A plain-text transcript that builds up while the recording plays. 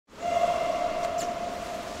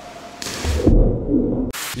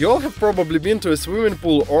You all have probably been to a swimming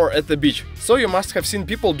pool or at the beach, so you must have seen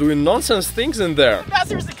people doing nonsense things in there.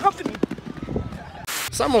 Seriously, come to me.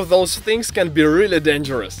 Some of those things can be really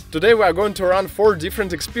dangerous. Today we are going to run 4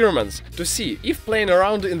 different experiments to see if playing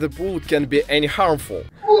around in the pool can be any harmful.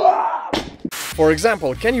 For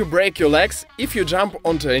example, can you break your legs if you jump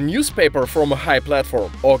onto a newspaper from a high platform?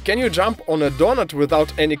 Or can you jump on a donut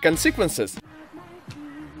without any consequences?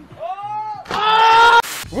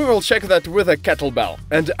 We will check that with a kettlebell.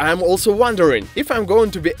 And I'm also wondering if I'm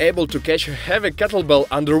going to be able to catch a heavy kettlebell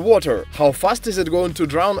underwater. How fast is it going to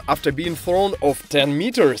drown after being thrown off 10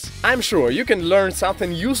 meters? I'm sure you can learn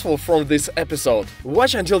something useful from this episode.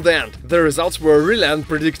 Watch until the end. The results were really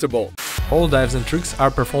unpredictable. All dives and tricks are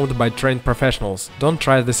performed by trained professionals. Don't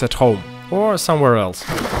try this at home or somewhere else.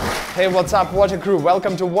 Hey, what's up, water crew?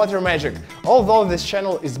 Welcome to Water Magic. Although this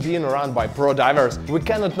channel is being run by pro divers, we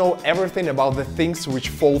cannot know everything about the things which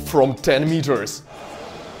fall from 10 meters.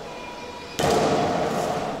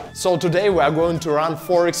 So today we are going to run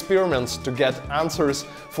 4 experiments to get answers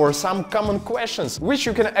for some common questions which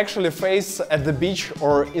you can actually face at the beach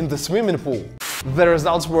or in the swimming pool. The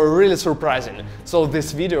results were really surprising, so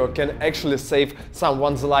this video can actually save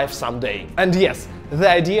someone's life someday. And yes, the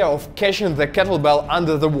idea of catching the kettlebell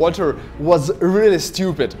under the water was really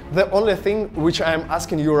stupid. The only thing which I am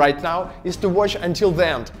asking you right now is to watch until the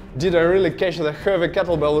end. Did I really catch the heavy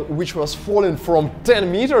kettlebell which was falling from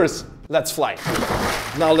 10 meters? Let's fly!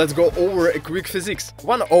 Now let's go over a quick physics.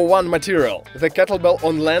 101 material. The kettlebell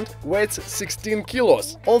on land weighs 16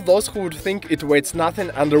 kilos. All those who would think it weighs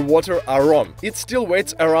nothing underwater are wrong. It still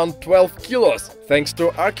weighs around 12 kilos. Thanks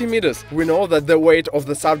to Archimedes, we know that the weight of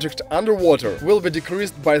the subject underwater will be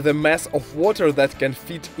decreased by the mass of water that can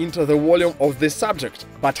fit into the volume of this subject.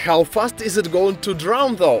 But how fast is it going to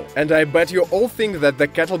drown though? And I bet you all think that the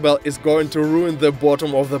kettlebell is going to ruin the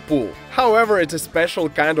bottom of the pool. However, it's a special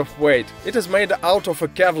kind of weight. It is made out of a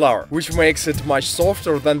Kevlar, which makes it much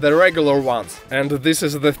softer than the regular ones. And this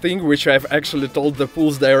is the thing which I've actually told the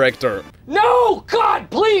pool's director. No! God,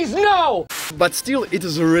 please, no! But still, it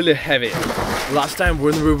is really heavy. Last time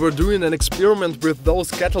when we were doing an experiment with those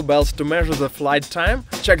kettlebells to measure the flight time,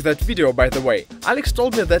 check that video by the way, Alex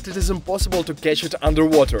told me that it is impossible to catch it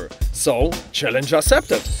underwater. So, challenge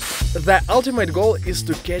accepted! The ultimate goal is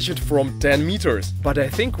to catch it from 10 meters, but I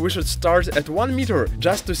think we should start at 1 meter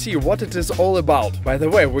just to see what it is all about. By the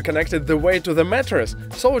way, we connected the weight to the mattress,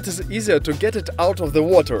 so it is easier to get it out of the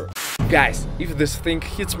water. Guys, if this thing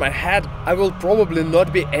hits my head, I will probably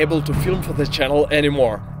not be able to film for the channel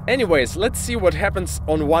anymore. Anyways, let's see what happens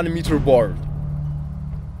on 1 meter board.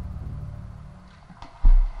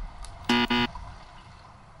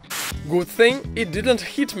 Good thing it didn't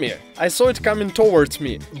hit me. I saw it coming towards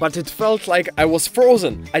me, but it felt like I was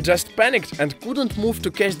frozen. I just panicked and couldn't move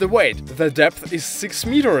to catch the weight. The depth is 6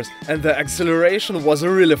 meters and the acceleration was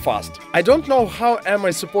really fast. I don't know how am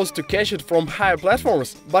I supposed to catch it from higher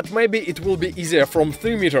platforms, but maybe it will be easier from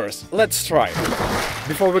 3 meters. Let's try.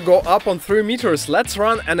 Before we go up on 3 meters, let's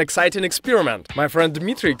run an exciting experiment. My friend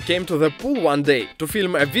Dmitry came to the pool one day to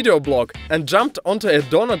film a video blog and jumped onto a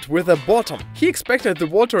donut with a bottom. He expected the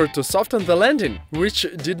water to soften the landing, which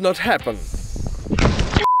did not happen.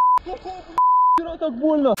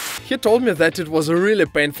 He told me that it was really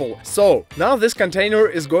painful. So, now this container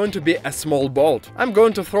is going to be a small boat. I'm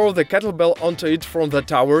going to throw the kettlebell onto it from the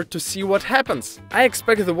tower to see what happens. I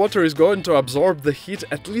expect the water is going to absorb the heat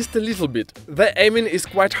at least a little bit. The aiming is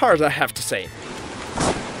quite hard, I have to say.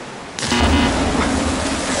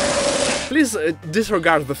 Please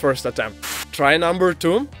disregard the first attempt. Try number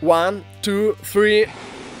 2. 1, 2, 3...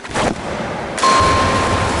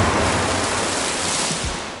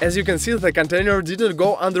 As you can see, the container didn't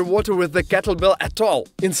go underwater with the kettlebell at all.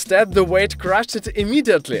 Instead, the weight crushed it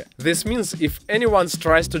immediately. This means if anyone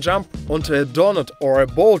tries to jump onto a donut or a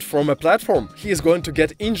boat from a platform, he is going to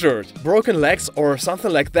get injured, broken legs or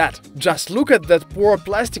something like that. Just look at that poor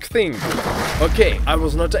plastic thing. Okay, I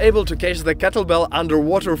was not able to catch the kettlebell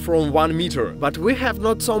underwater from 1 meter, but we have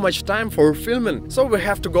not so much time for filming, so we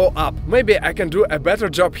have to go up. Maybe I can do a better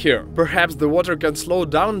job here. Perhaps the water can slow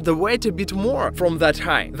down the weight a bit more from that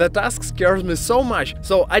high. The task scares me so much,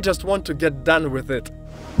 so I just want to get done with it.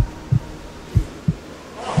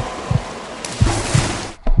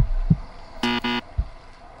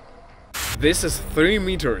 This is 3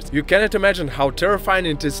 meters. You cannot imagine how terrifying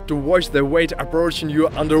it is to watch the weight approaching you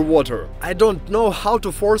underwater. I don't know how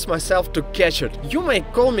to force myself to catch it. You may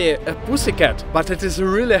call me a pussycat, but it is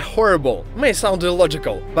really horrible. May sound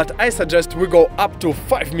illogical, but I suggest we go up to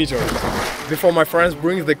 5 meters. Before my friends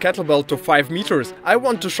bring the kettlebell to 5 meters, I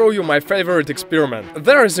want to show you my favorite experiment.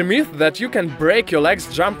 There is a myth that you can break your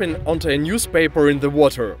legs jumping onto a newspaper in the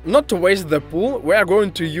water. Not to waste the pool, we are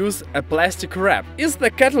going to use a plastic wrap. Is the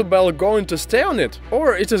kettlebell going to stay on it,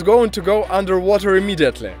 or it is going to go underwater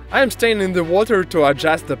immediately? I am staying in the water to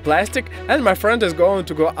adjust the plastic, and my friend is going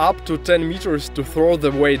to go up to 10 meters to throw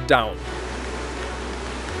the weight down.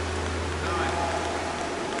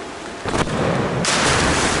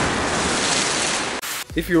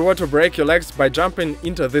 If you were to break your legs by jumping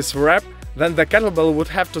into this wrap, then the kettlebell would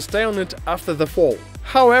have to stay on it after the fall.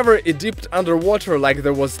 However, it dipped underwater like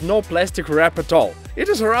there was no plastic wrap at all. It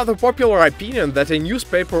is a rather popular opinion that a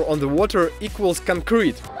newspaper on the water equals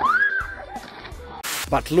concrete.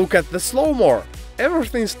 But look at the slow-mo.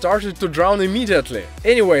 Everything started to drown immediately.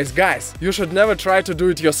 Anyways, guys, you should never try to do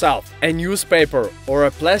it yourself. A newspaper or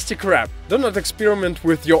a plastic wrap. Do not experiment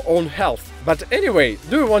with your own health. But anyway,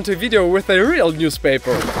 do you want a video with a real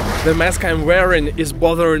newspaper? The mask I'm wearing is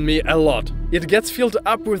bothering me a lot. It gets filled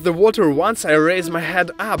up with the water once I raise my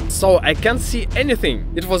head up, so I can't see anything.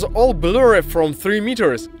 It was all blurry from 3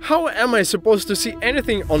 meters. How am I supposed to see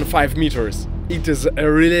anything on 5 meters? It is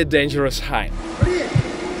a really dangerous height.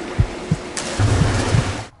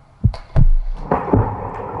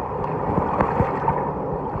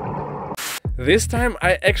 This time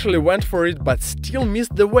I actually went for it, but still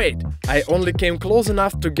missed the weight. I only came close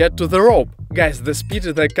enough to get to the rope. Guys, the speed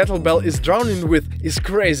the kettlebell is drowning with is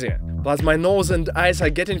crazy. Plus my nose and eyes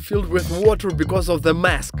are getting filled with water because of the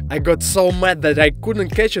mask. I got so mad that I couldn't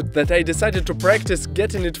catch it that I decided to practice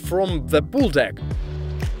getting it from the pool deck.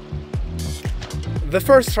 The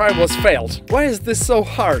first try was failed. Why is this so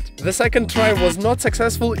hard? The second try was not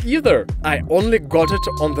successful either. I only got it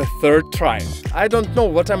on the third try. I don't know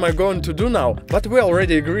what am I going to do now, but we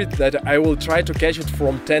already agreed that I will try to catch it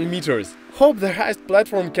from 10 meters. Hope the highest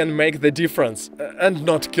platform can make the difference and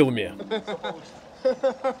not kill me.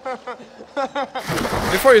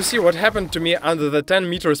 Before you see what happened to me under the 10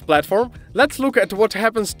 meters platform, let's look at what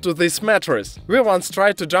happens to this mattress. We once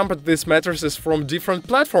tried to jump at these mattresses from different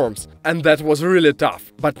platforms, and that was really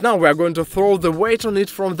tough. But now we are going to throw the weight on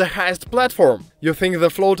it from the highest platform. You think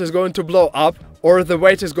the float is going to blow up, or the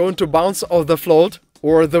weight is going to bounce off the float,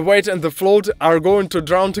 or the weight and the float are going to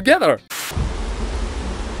drown together?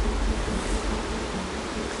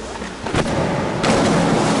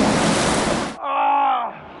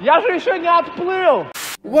 Я же еще не отплыл!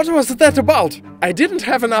 What was that about? I didn't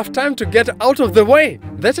have enough time to get out of the way.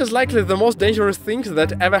 That is likely the most dangerous thing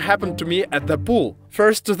that ever happened to me at the pool.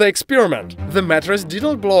 First to the experiment. The mattress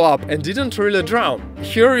didn't blow up and didn't really drown.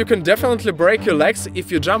 Here you can definitely break your legs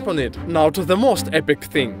if you jump on it. Now to the most epic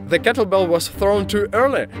thing. The kettlebell was thrown too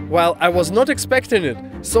early, while I was not expecting it,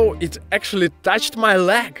 so it actually touched my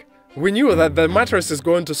leg. We knew that the mattress is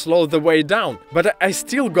going to slow the way down, but I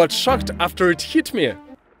still got shocked after it hit me.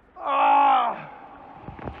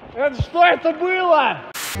 Что это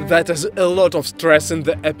было? That is a lot of stress in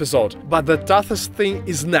the episode, but the toughest thing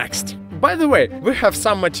is next. By the way, we have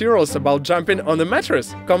some materials about jumping on a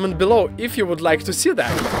mattress. Comment below if you would like to see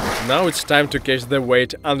that. Now it's time to catch the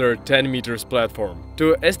weight under 10 meters platform.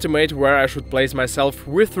 To estimate where I should place myself,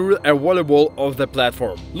 we threw a volleyball off the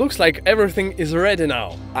platform. Looks like everything is ready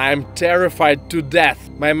now. I'm terrified to death.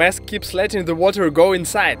 My mask keeps letting the water go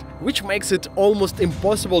inside, which makes it almost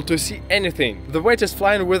impossible to see anything. The weight is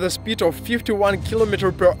flying with a speed of 51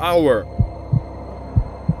 km/h.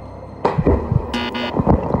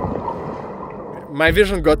 My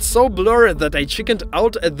vision got so blurry that I chickened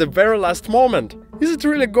out at the very last moment. Is it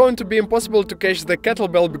really going to be impossible to catch the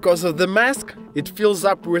kettlebell because of the mask? It fills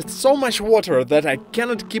up with so much water that I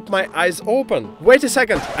cannot keep my eyes open. Wait a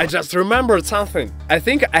second, I just remembered something. I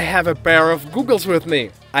think I have a pair of goggles with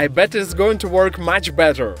me. I bet it's going to work much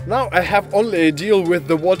better. Now I have only a deal with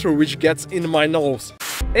the water which gets in my nose.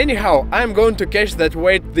 Anyhow, I'm going to catch that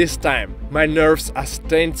weight this time. My nerves are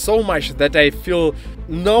strained so much that I feel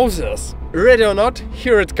nauseous. Ready or not,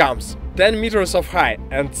 here it comes. 10 meters of height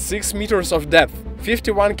and 6 meters of depth.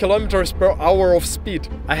 51 km/h of speed.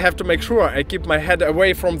 I have to make sure I keep my head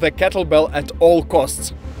away from the kettlebell at all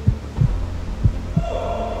costs.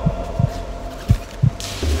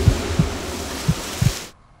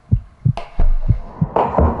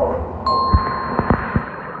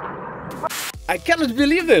 I cannot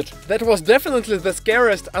believe it! That was definitely the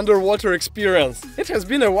scariest underwater experience. It has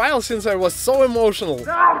been a while since I was so emotional.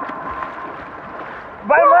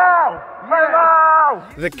 Поймал!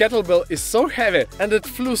 Kettlebell! The kettlebell is so heavy and it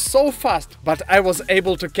flew so fast, but I was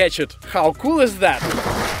able to catch it. How cool is that?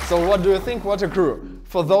 So what do you think, Water Crew?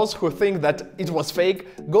 For those who think that it was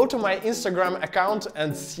fake, go to my Instagram account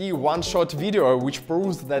and see one short video which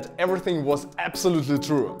proves that everything was absolutely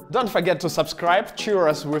true. Don't forget to subscribe, cheer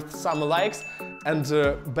us with some likes, and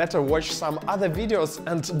better watch some other videos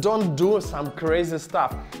and don't do some crazy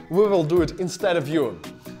stuff. We will do it instead of you.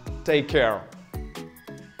 Take care.